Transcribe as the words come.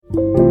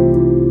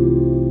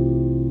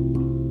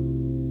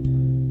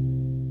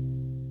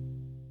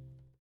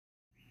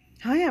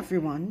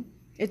everyone,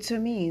 it's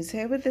Hermes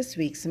here with this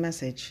week's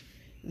message,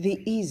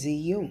 The Easy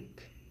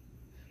Yoke.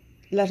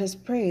 Let us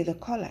pray the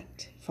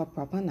collect for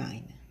proper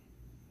 9.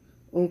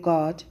 O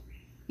God,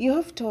 you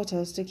have taught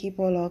us to keep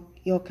all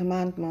your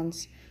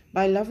commandments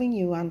by loving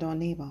you and our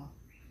neighbor.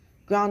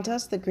 Grant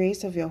us the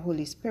grace of your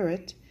Holy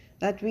Spirit,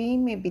 that we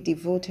may be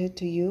devoted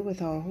to you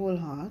with our whole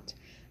heart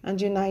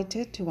and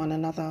united to one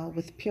another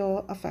with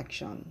pure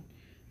affection.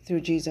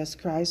 Through Jesus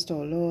Christ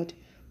our Lord,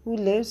 who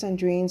lives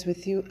and reigns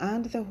with you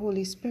and the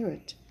Holy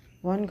Spirit,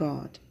 one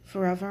God,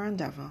 forever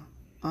and ever.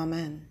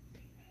 Amen.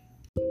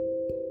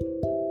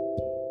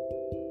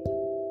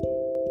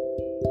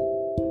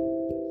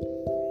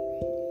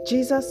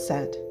 Jesus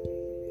said,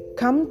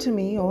 "Come to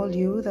me, all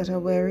you that are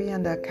weary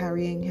and are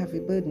carrying heavy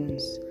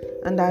burdens,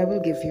 and I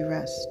will give you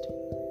rest.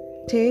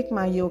 Take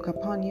my yoke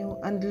upon you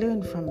and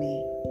learn from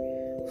me,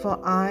 for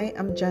I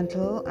am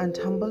gentle and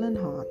humble in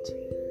heart,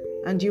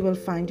 and you will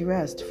find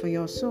rest for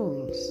your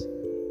souls.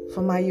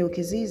 For my yoke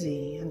is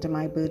easy and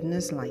my burden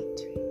is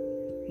light."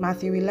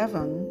 Matthew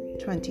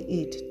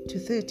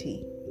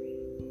 11:28-30.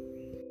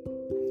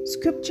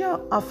 Scripture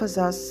offers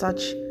us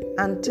such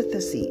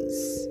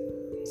antitheses.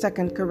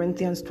 2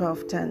 Corinthians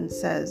 12:10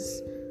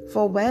 says,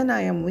 "For when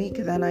I am weak,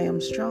 then I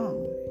am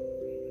strong."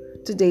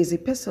 Today's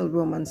epistle,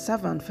 Romans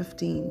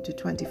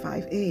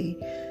 7:15-25a,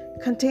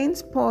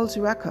 contains Paul's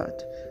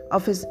record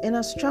of his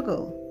inner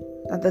struggle,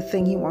 that the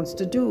thing he wants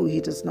to do,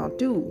 he does not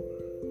do,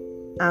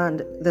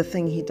 and the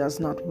thing he does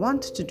not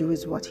want to do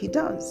is what he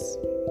does.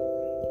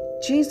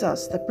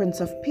 Jesus, the Prince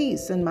of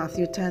Peace, in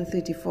Matthew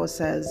 10:34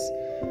 says,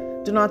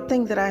 "Do not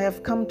think that I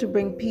have come to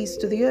bring peace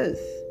to the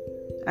earth.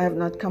 I have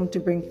not come to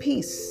bring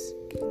peace,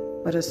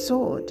 but a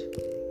sword."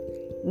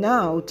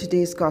 Now,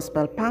 today's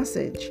gospel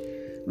passage,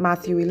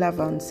 Matthew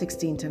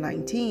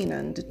 11:16-19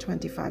 and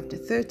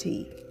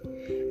 25-30,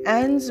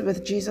 ends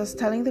with Jesus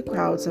telling the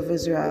crowds of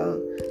Israel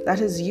that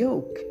his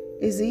yoke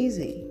is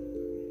easy.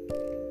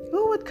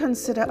 Who would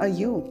consider a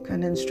yoke,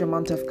 an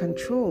instrument of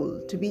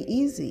control, to be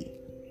easy?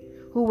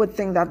 Who would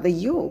think that the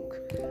yoke,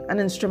 an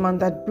instrument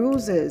that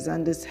bruises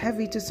and is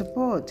heavy to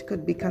support,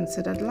 could be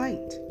considered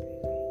light?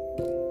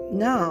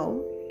 Now,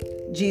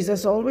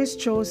 Jesus always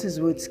chose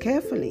his words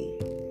carefully.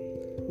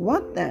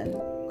 What then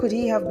could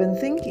he have been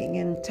thinking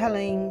in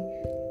telling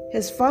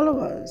his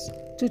followers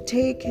to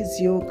take his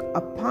yoke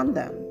upon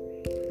them,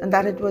 and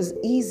that it was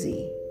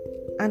easy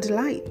and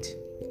light?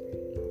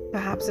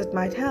 Perhaps it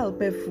might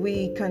help if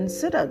we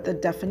considered the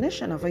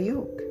definition of a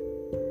yoke.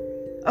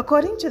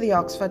 According to the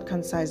Oxford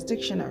Concise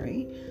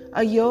Dictionary,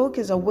 a yoke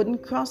is a wooden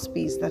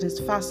crosspiece that is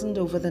fastened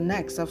over the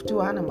necks of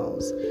two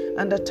animals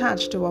and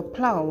attached to a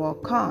plough or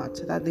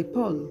cart that they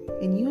pull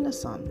in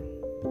unison.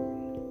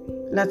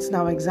 Let's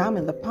now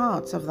examine the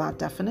parts of that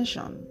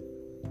definition.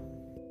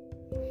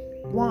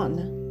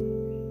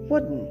 1.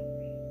 Wooden.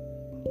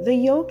 The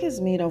yoke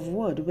is made of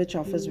wood, which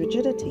offers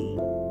rigidity.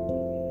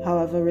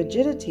 However,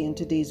 rigidity in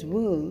today's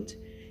world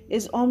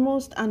is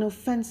almost an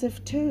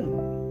offensive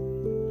term.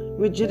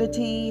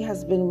 Rigidity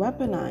has been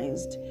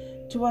weaponized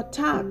to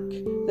attack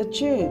the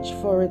church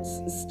for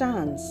its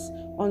stance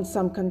on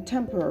some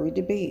contemporary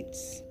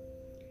debates.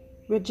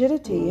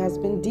 Rigidity has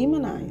been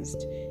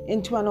demonized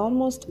into an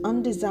almost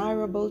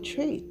undesirable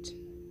trait.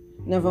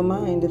 Never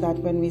mind that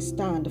when we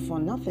stand for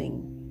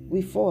nothing,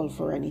 we fall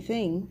for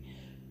anything.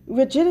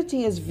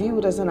 Rigidity is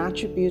viewed as an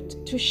attribute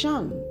to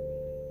shun.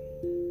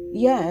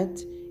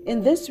 Yet,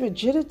 in this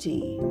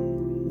rigidity,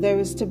 there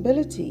is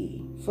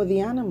stability for the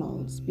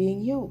animals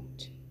being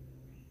yoked.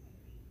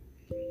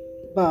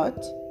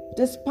 But,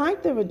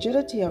 despite the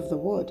rigidity of the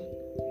wood,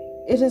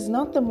 it is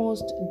not the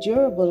most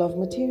durable of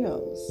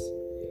materials.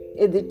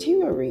 It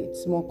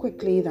deteriorates more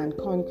quickly than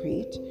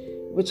concrete,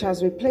 which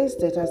has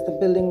replaced it as the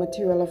building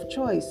material of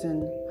choice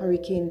in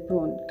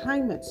hurricane-prone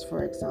climates,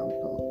 for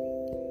example.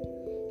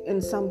 In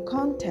some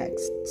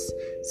contexts,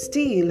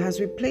 steel has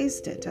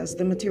replaced it as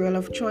the material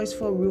of choice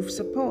for roof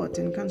support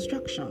in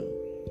construction.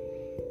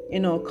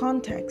 In all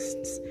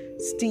contexts,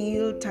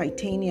 steel,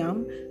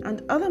 titanium,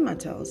 and other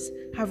metals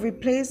have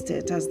replaced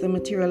it as the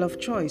material of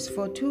choice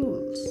for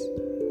tools.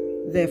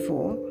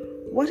 Therefore,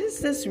 what is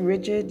this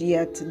rigid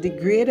yet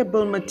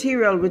degradable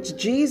material which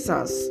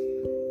Jesus,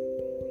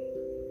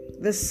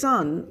 the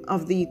Son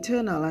of the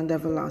eternal and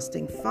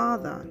everlasting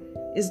Father,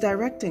 is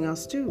directing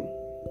us to?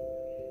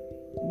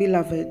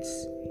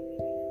 Beloveds,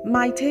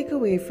 my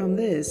takeaway from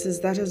this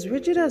is that as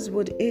rigid as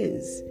wood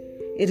is,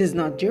 it is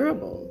not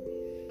durable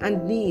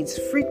and needs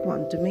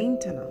frequent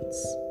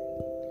maintenance.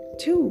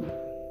 2.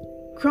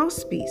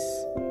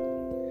 Crosspiece.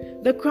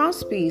 The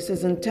crosspiece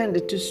is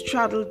intended to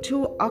straddle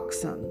two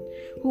oxen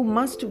who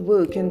must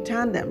work in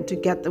tandem to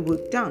get the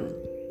work done.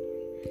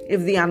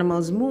 If the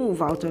animals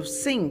move out of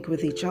sync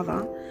with each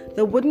other,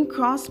 the wooden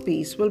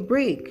crosspiece will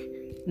break,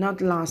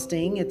 not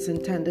lasting its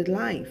intended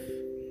life.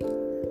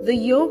 The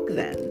yoke,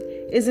 then,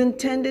 is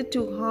intended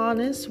to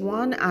harness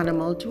one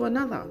animal to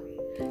another,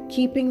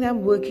 keeping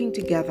them working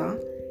together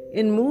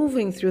in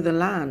moving through the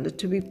land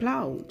to be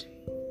plowed.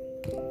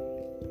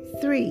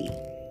 3.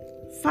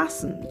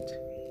 Fastened.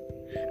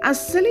 As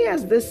silly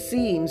as this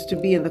seems to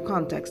be in the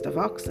context of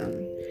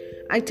oxen,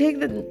 I take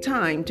the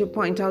time to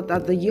point out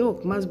that the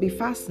yoke must be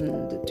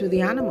fastened to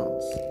the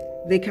animals.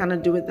 They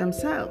cannot do it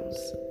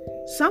themselves.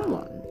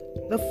 Someone,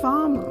 the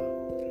farmer,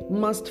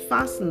 must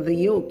fasten the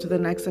yoke to the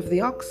necks of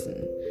the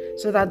oxen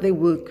so that they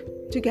work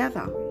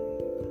together.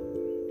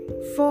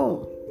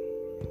 4.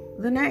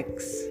 The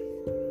necks.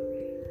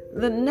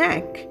 The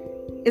neck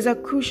is a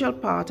crucial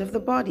part of the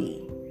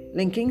body,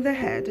 linking the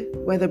head,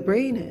 where the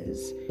brain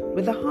is,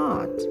 with the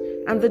heart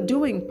and the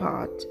doing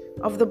part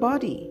of the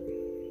body.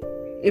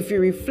 If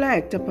you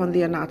reflect upon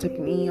the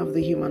anatomy of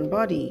the human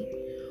body,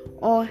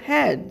 our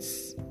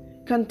heads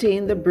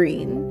contain the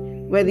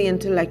brain where the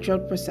intellectual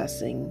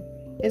processing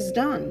is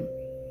done.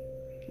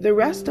 The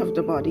rest of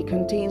the body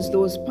contains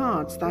those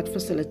parts that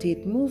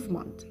facilitate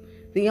movement,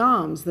 the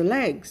arms, the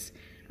legs,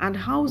 and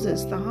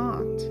houses the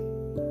heart.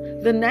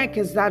 The neck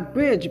is that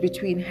bridge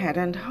between head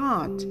and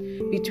heart,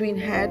 between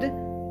head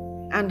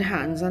and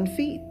hands and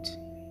feet.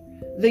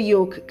 The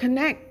yoke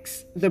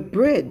connects the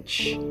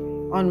bridge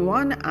on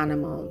one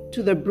animal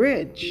to the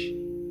bridge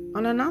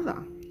on another.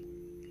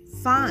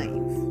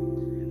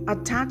 5.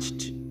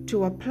 Attached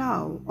to a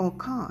plough or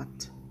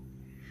cart.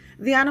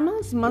 The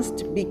animals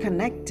must be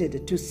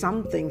connected to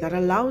something that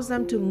allows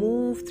them to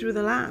move through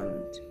the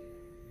land.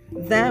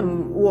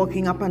 Them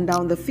walking up and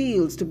down the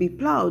fields to be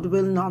ploughed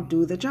will not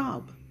do the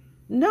job.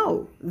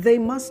 No, they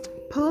must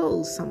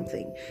pull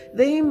something.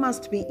 They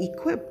must be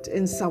equipped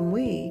in some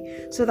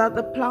way so that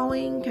the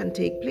ploughing can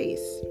take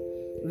place.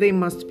 They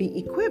must be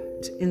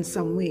equipped in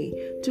some way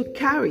to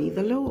carry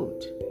the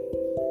load.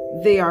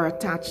 They are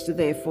attached,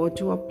 therefore,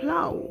 to a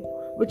plough,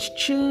 which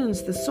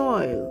churns the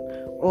soil,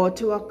 or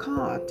to a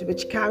cart,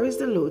 which carries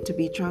the load to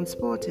be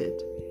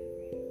transported.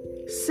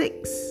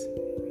 6.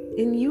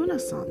 In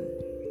unison.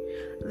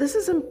 This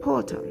is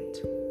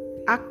important,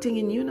 acting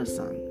in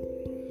unison.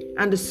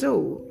 And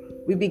so,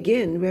 we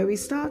begin where we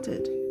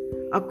started,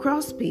 a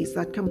crosspiece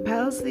that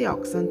compels the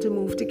oxen to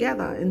move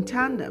together in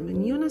tandem,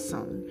 in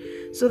unison,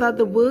 so that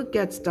the work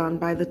gets done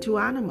by the two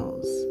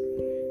animals.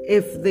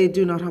 If they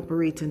do not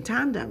operate in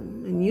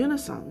tandem, in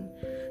unison,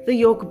 the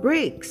yoke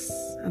breaks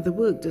and the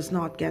work does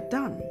not get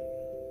done.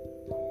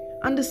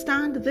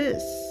 Understand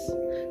this,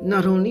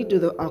 not only do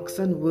the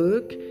oxen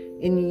work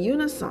in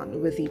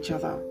unison with each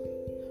other,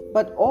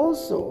 but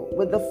also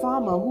with the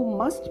farmer, who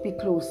must be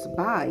close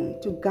by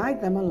to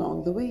guide them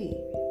along the way.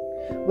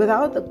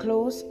 Without the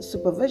close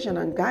supervision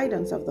and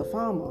guidance of the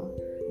farmer,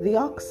 the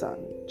oxen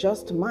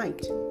just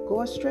might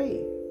go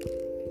astray.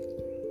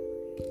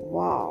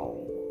 Wow!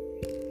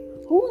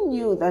 Who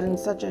knew that in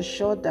such a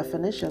short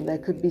definition there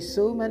could be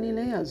so many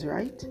layers,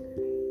 right?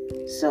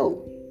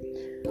 So,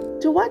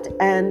 to what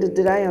end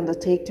did I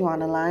undertake to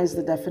analyze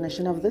the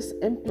definition of this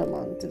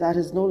implement that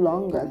is no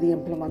longer the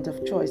implement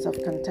of choice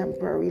of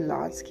contemporary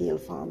large-scale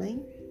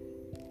farming?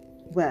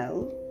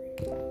 Well,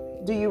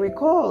 do you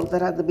recall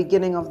that at the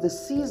beginning of the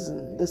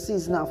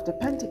season after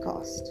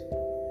Pentecost,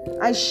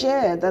 I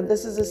shared that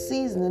this is a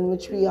season in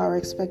which we are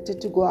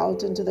expected to go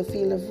out into the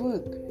field of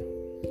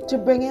work, to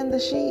bring in the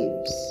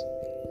sheaves.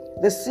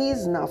 The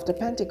season after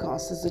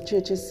Pentecost is the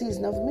church's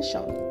season of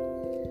mission.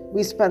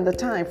 We spend the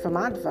time from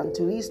Advent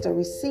to Easter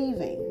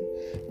receiving,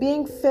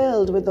 being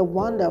filled with the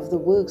wonder of the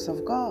works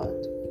of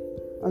God.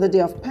 On the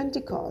day of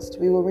Pentecost,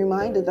 we were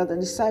reminded that the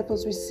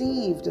disciples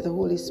received the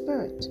Holy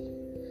Spirit,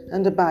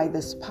 and by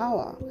this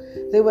power,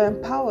 they were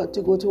empowered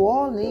to go to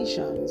all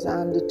nations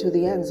and to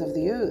the ends of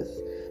the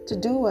earth, to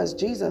do as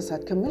Jesus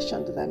had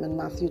commissioned them in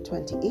Matthew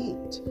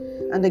 28,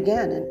 and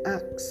again in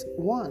Acts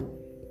 1.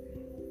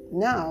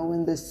 Now,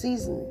 in this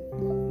season,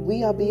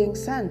 we are being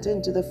sent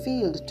into the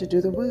field to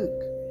do the work.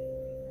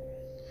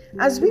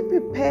 As we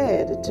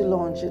prepared to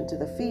launch into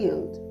the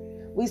field,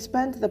 we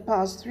spent the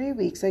past 3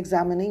 weeks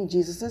examining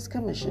Jesus'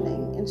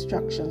 commissioning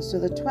instructions to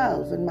the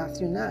 12 in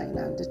Matthew 9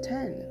 and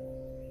 10.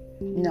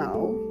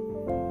 Now,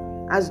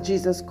 as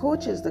Jesus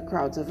coaches the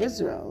crowds of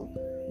Israel,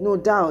 no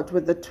doubt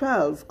with the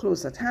 12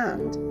 close at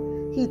hand,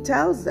 he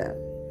tells them,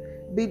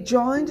 "Be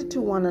joined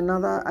to one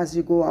another as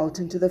you go out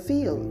into the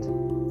field,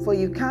 for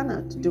you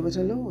cannot do it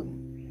alone."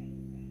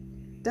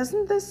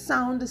 Doesn't this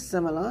sound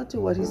similar to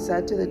what he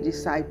said to the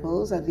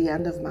disciples at the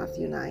end of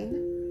Matthew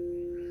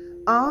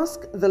 9?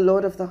 Ask the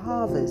Lord of the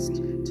harvest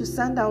to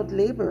send out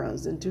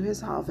laborers into his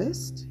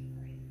harvest.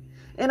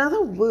 In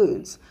other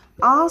words,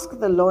 ask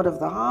the Lord of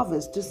the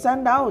harvest to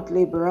send out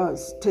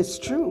laborers, 'tis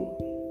true.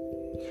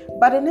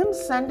 But in him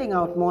sending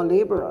out more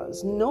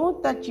laborers,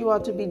 note that you are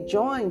to be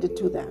joined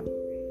to them,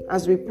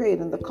 as we prayed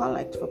in the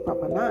collect for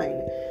Proper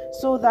 9,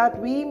 so that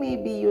we may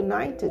be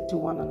united to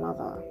one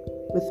another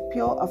with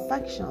pure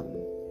affection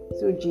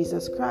through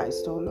Jesus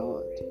Christ, our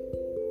Lord.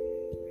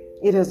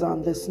 It is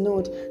on this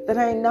note that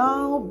I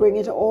now bring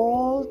it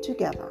all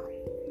together.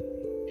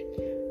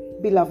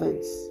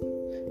 Beloveds,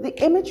 the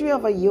imagery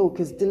of a yoke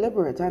is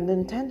deliberate and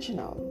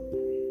intentional.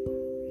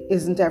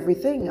 Isn't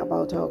everything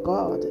about our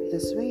God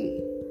this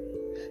way?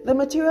 The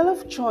material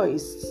of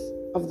choice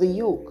of the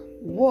yoke,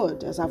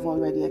 wood, as I've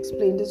already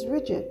explained, is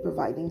rigid,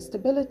 providing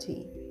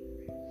stability.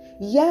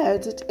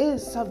 Yet it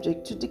is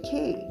subject to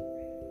decay.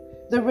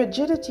 The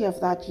rigidity of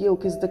that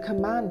yoke is the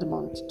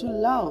commandment to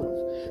love,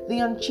 the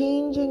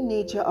unchanging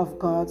nature of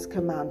God's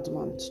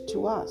commandment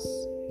to us.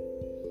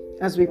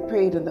 As we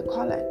prayed in the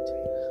collect,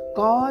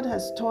 God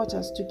has taught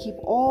us to keep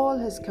all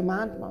His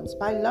commandments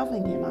by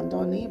loving Him and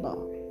our neighbor.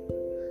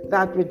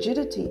 That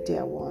rigidity,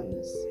 dear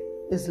ones,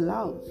 is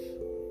love.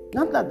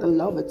 Not that the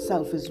love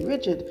itself is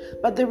rigid,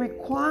 but the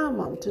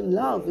requirement to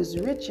love is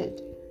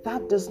rigid.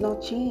 That does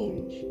not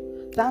change.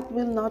 That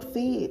will not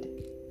fade.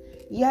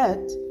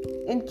 Yet,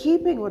 in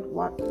keeping with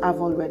what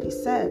I've already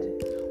said,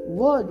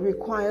 word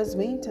requires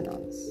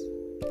maintenance.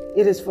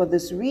 It is for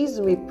this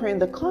reason we pray in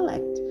the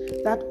collect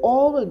that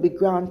all will be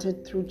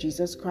granted through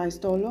Jesus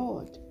Christ our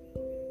Lord.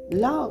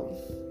 Love,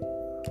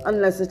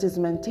 unless it is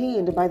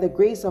maintained by the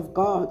grace of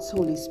God's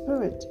Holy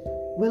Spirit,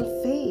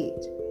 will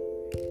fade.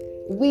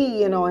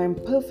 We, in our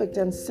imperfect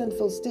and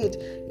sinful state,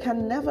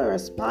 can never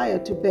aspire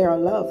to bear a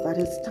love that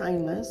is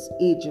timeless,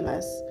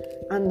 ageless,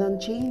 and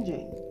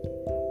unchanging.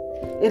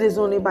 It is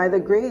only by the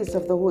grace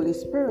of the Holy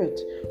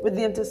Spirit, with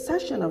the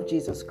intercession of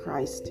Jesus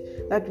Christ,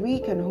 that we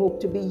can hope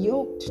to be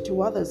yoked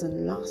to others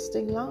in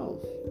lasting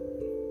love.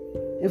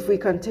 If we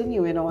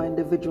continue in our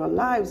individual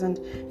lives and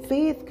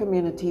faith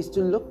communities to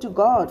look to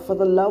God for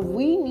the love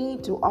we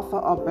need to offer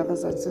our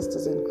brothers and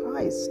sisters in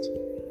Christ,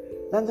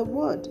 then the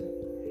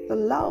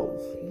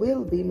love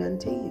will be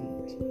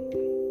maintained.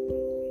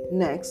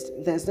 Next,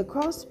 there's the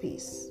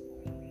crosspiece.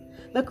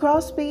 The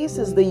crosspiece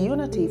is the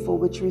unity for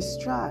which we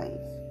strive.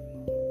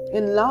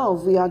 In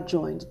love, we are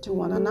joined to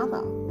one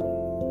another.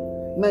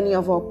 Many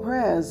of our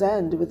prayers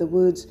end with the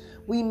words,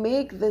 "We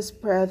make this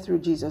prayer through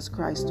Jesus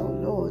Christ our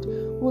Lord,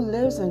 who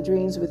lives and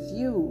reigns with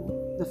you,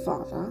 the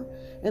Father,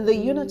 in the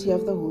unity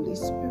of the Holy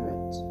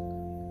Spirit."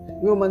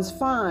 Romans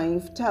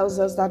 5 tells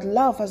us that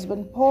love has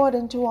been poured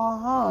into our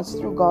hearts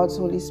through God's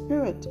Holy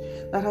Spirit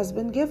that has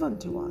been given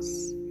to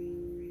us.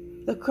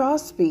 The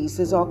crosspiece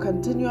is our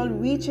continual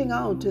reaching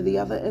out to the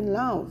other in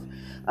love,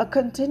 a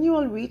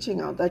continual reaching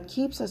out that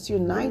keeps us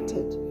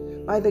united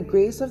by the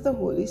grace of the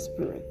Holy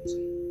Spirit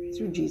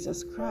through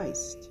Jesus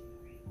Christ.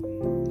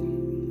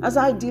 As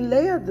I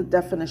delayered the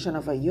definition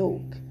of a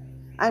yoke,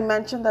 I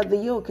mentioned that the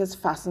yoke is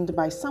fastened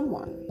by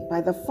someone,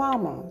 by the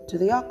farmer to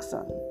the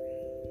oxen.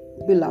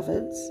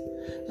 Beloveds,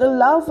 the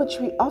love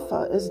which we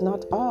offer is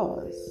not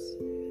ours.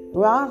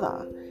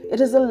 Rather,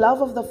 it is the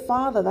love of the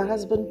Father that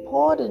has been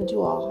poured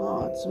into our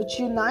hearts, which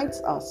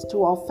unites us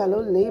to our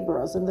fellow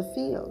laborers in the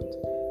field.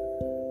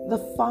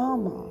 The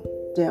farmer,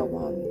 dear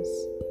ones,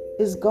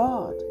 is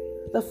God,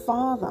 the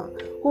Father,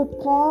 who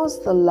pours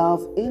the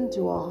love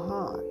into our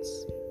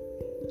hearts.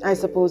 I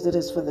suppose it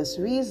is for this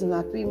reason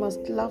that we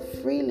must love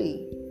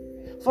freely.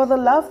 For the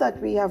love that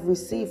we have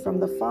received from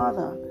the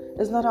Father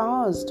is not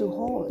ours to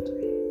hoard,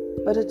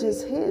 but it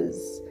is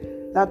His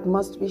that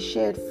must be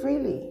shared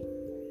freely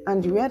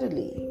and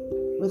readily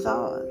with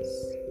ours.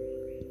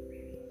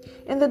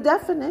 In the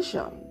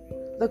definition,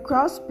 the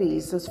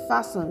crosspiece is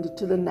fastened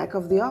to the neck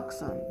of the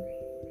oxen.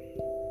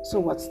 So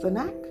what's the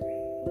neck?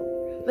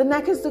 The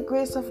neck is the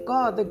grace of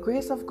God, the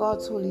grace of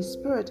God's Holy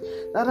Spirit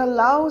that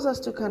allows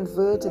us to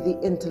convert the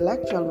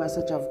intellectual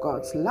message of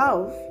God's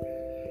love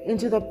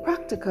into the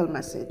practical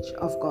message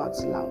of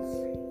God's love.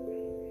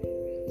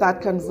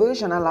 That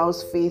conversion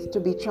allows faith to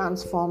be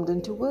transformed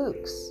into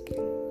works.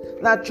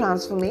 That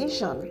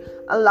transformation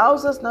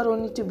allows us not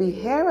only to be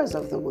hearers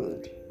of the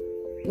word,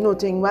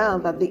 noting well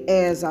that the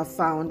ears are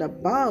found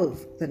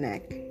above the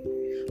neck,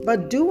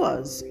 but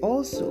doers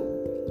also,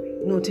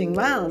 noting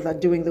well that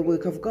doing the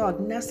work of God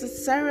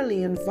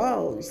necessarily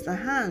involves the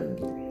hand,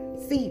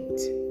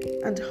 feet,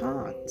 and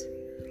heart,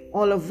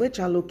 all of which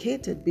are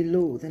located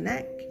below the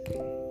neck.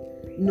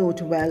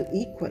 Note well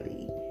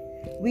equally,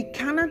 we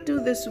cannot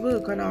do this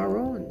work on our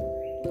own.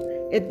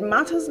 It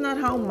matters not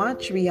how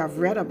much we have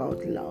read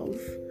about love,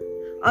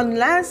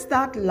 unless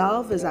that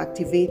love is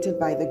activated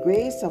by the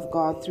grace of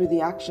God through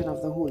the action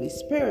of the Holy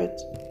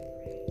Spirit.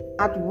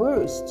 At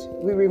worst,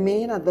 we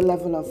remain at the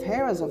level of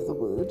hearers of the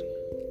word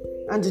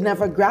and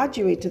never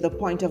graduate to the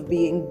point of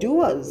being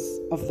doers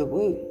of the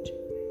word.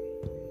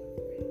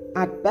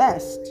 At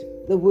best,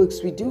 the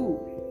works we do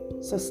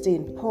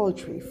sustain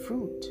paltry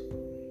fruit.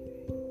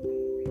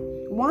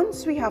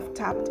 Once we have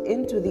tapped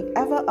into the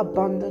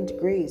ever-abundant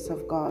grace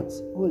of God's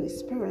Holy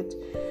Spirit,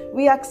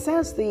 we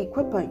access the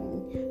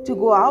equipping to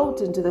go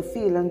out into the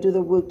field and do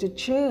the work, to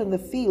churn the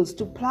fields,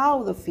 to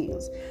plough the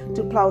fields,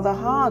 to plough the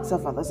hearts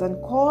of others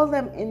and call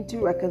them into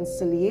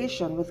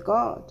reconciliation with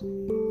God.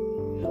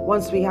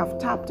 Once we have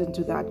tapped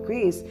into that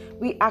grace,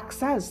 we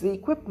access the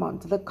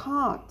equipment, the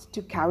cart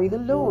to carry the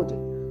load,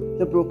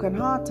 the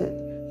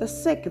brokenhearted, the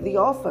sick, the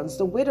orphans,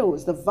 the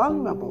widows, the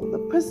vulnerable, the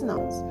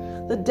prisoners,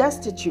 the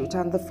destitute,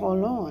 and the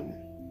forlorn.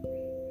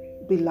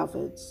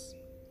 Beloveds,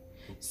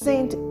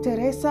 Saint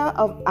Teresa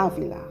of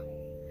Avila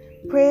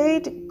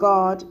prayed,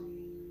 "God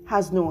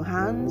has no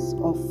hands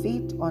or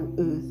feet on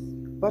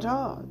earth but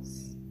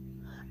ours."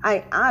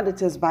 I add,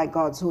 it is by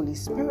God's Holy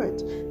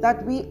Spirit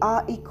that we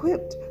are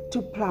equipped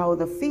to plough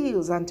the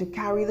fields and to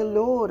carry the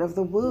load of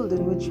the world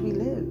in which we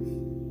live.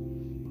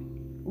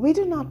 We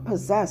do not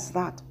possess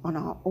that on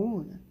our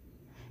own.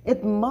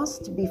 It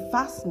must be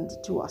fastened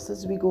to us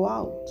as we go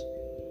out.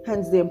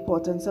 Hence the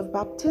importance of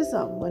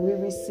baptism when we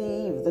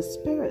receive the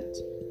Spirit,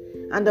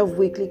 and of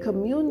weekly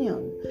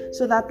communion,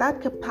 so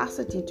that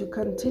capacity to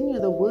continue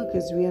the work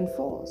is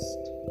reinforced.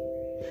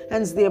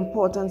 Hence the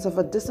importance of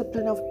a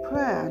discipline of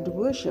prayer and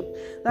worship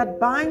that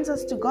binds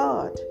us to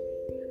God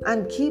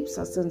and keeps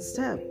us in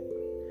step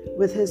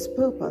with His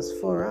purpose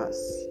for us.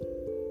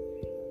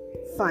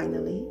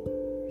 Finally,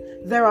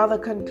 there are the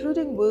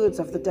concluding words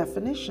of the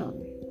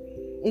definition: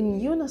 in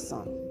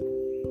unison.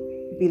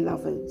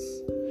 Beloveds,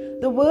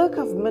 the work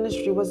of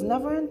ministry was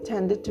never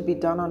intended to be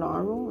done on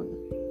our own.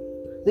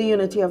 The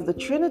unity of the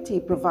Trinity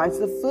provides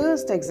the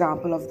first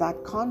example of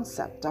that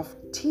concept of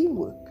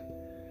teamwork.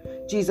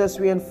 Jesus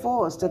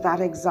reinforced that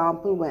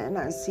example when,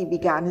 as He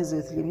began His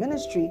earthly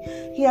ministry,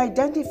 He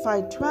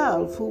identified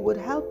 12 who would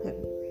help Him.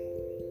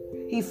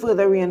 He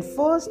further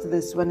reinforced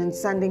this when, in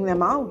sending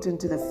them out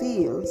into the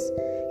fields,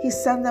 He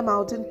sent them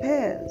out in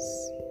pairs.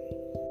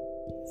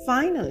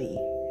 Finally,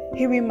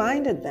 He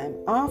reminded them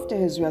after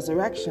His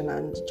resurrection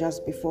and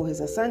just before His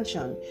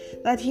ascension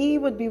that He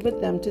would be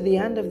with them to the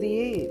end of the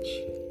age,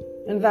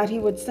 and that He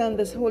would send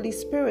this Holy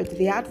Spirit,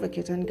 the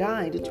advocate and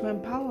guide, to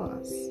empower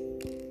us.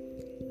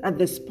 At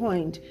this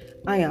point,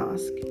 I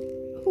ask,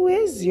 who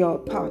is your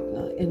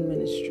partner in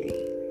ministry?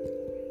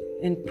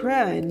 In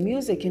prayer, in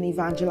music, in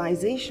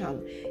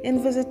evangelization,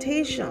 in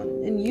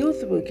visitation, in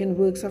youth work, in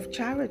works of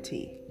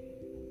charity?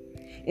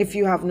 If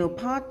you have no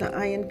partner,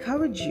 I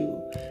encourage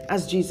you,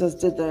 as Jesus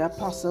did the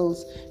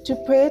apostles, to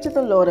pray to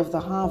the Lord of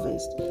the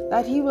harvest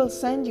that He will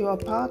send you a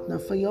partner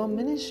for your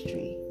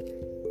ministry.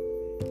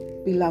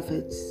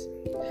 Beloveds,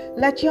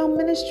 let your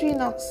ministry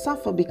not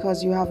suffer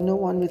because you have no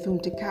one with whom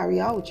to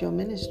carry out your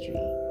ministry.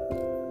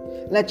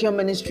 Let your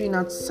ministry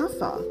not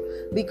suffer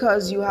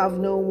because you have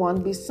no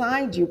one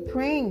beside you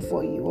praying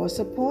for you or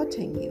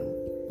supporting you.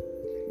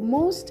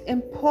 Most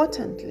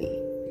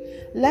importantly,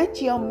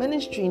 let your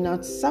ministry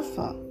not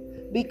suffer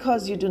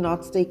because you do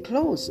not stay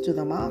close to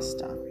the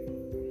Master.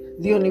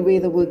 The only way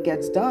the work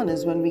gets done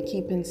is when we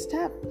keep in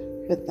step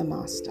with the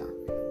Master.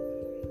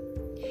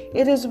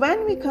 It is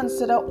when we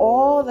consider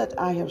all that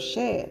I have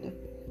shared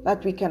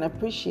that we can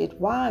appreciate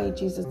why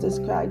Jesus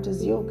described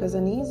His yoke as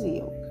an easy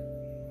yoke.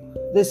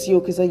 This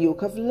yoke is a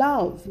yoke of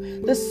love,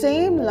 the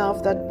same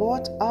love that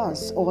brought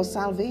us our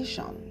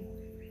salvation.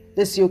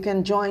 This yoke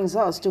enjoins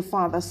us to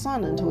Father,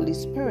 Son, and Holy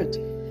Spirit.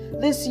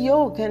 This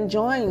yoke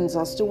enjoins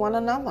us to one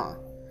another.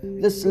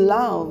 This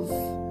love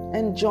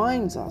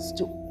enjoins us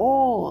to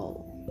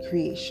all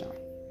creation.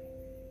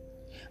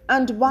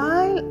 And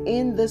while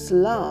in this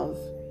love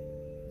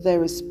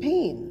there is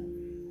pain,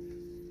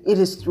 it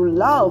is through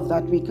love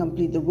that we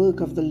complete the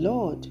work of the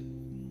Lord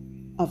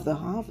of the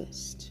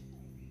harvest.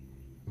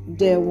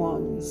 Dear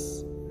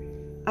ones,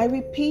 I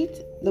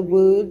repeat the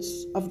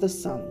words of the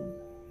Son.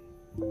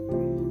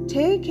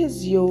 Take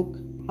His yoke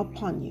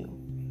upon you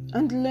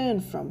and learn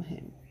from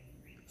Him,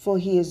 for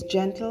He is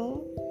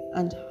gentle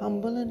and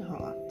humble in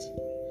heart,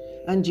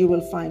 and you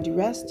will find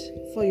rest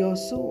for your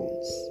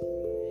souls.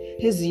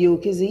 His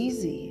yoke is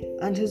easy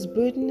and His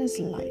burden is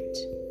light.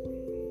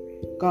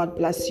 God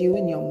bless you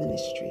in your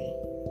ministry.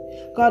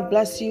 God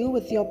bless you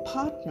with your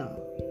partner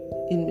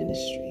in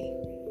ministry.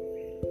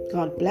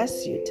 God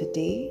bless you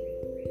today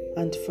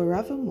and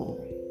forevermore.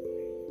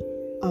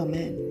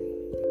 Amen.